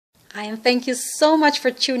And thank you so much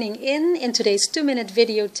for tuning in today's 2-minute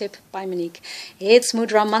video tip by Monique. It's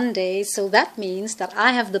Mudra Monday, so that means that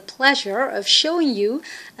I have the pleasure of showing you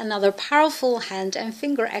another powerful hand and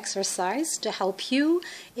finger exercise to help you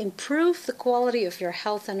improve the quality of your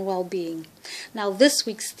health and well-being. Now, this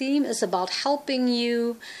week's theme is about helping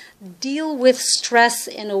you deal with stress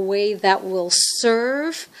in a way that will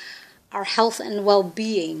serve our health and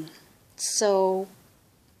well-being. So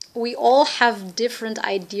we all have different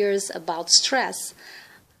ideas about stress,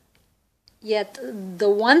 yet the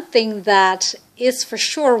one thing that is for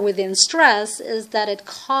sure within stress is that it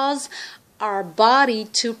causes our body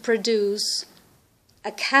to produce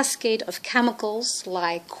a cascade of chemicals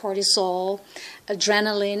like cortisol,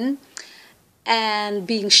 adrenaline, and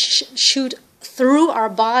being shoot through our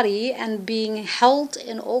body and being held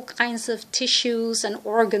in all kinds of tissues and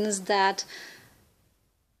organs that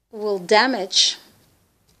will damage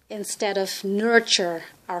instead of nurture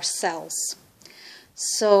our cells.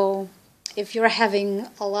 So if you're having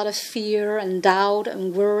a lot of fear and doubt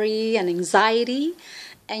and worry and anxiety,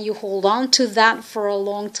 and you hold on to that for a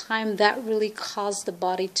long time, that really causes the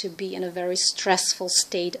body to be in a very stressful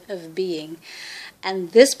state of being.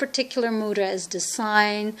 And this particular mudra is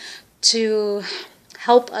designed to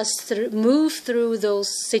help us move through those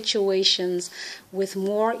situations with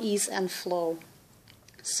more ease and flow.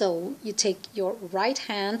 So you take your right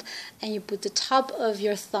hand and you put the top of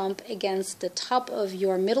your thumb against the top of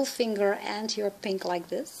your middle finger and your pink like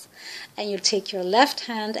this. And you take your left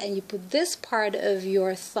hand and you put this part of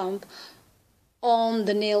your thumb on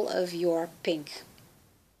the nail of your pink.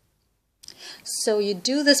 So you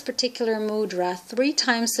do this particular mudra 3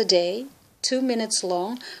 times a day, 2 minutes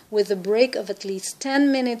long, with a break of at least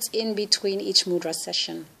 10 minutes in between each mudra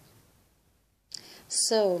session.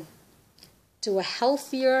 So to a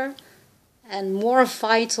healthier and more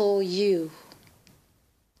vital you.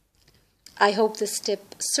 I hope this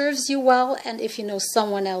tip serves you well, and if you know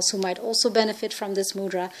someone else who might also benefit from this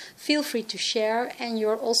mudra, feel free to share, and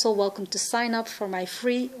you're also welcome to sign up for my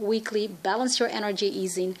free weekly Balance Your Energy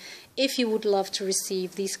Easing if you would love to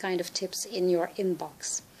receive these kind of tips in your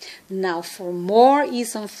inbox. Now, for more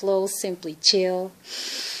ease and flow, simply chill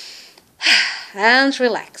and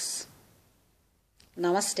relax.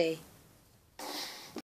 Namaste.